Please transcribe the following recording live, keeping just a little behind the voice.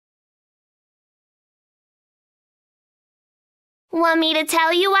Want me to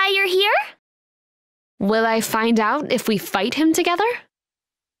tell you why you're here? Will I find out if we fight him together?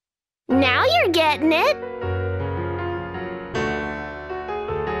 Now you're getting it.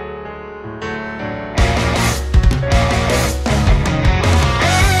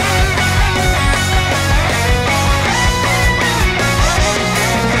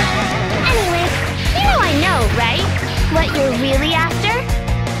 Anyway, you know I know, right? What you're really after?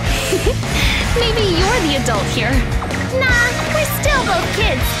 Maybe you're the adult here. Nah, we're still both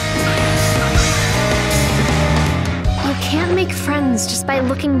kids. You can't make friends just by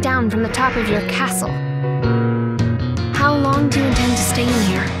looking down from the top of your castle. How long do you intend to stay in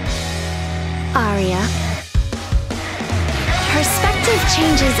here? Arya. Perspective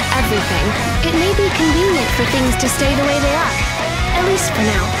changes everything. It may be convenient for things to stay the way they are. At least for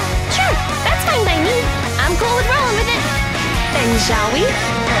now. Sure, that's fine by me. I'm cool with rolling with it. Then shall we?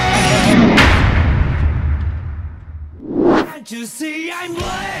 Can't you see I'm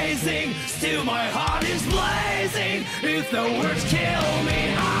blazing? Still my heart is blazing. If the words kill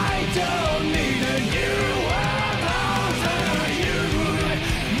me, I don't.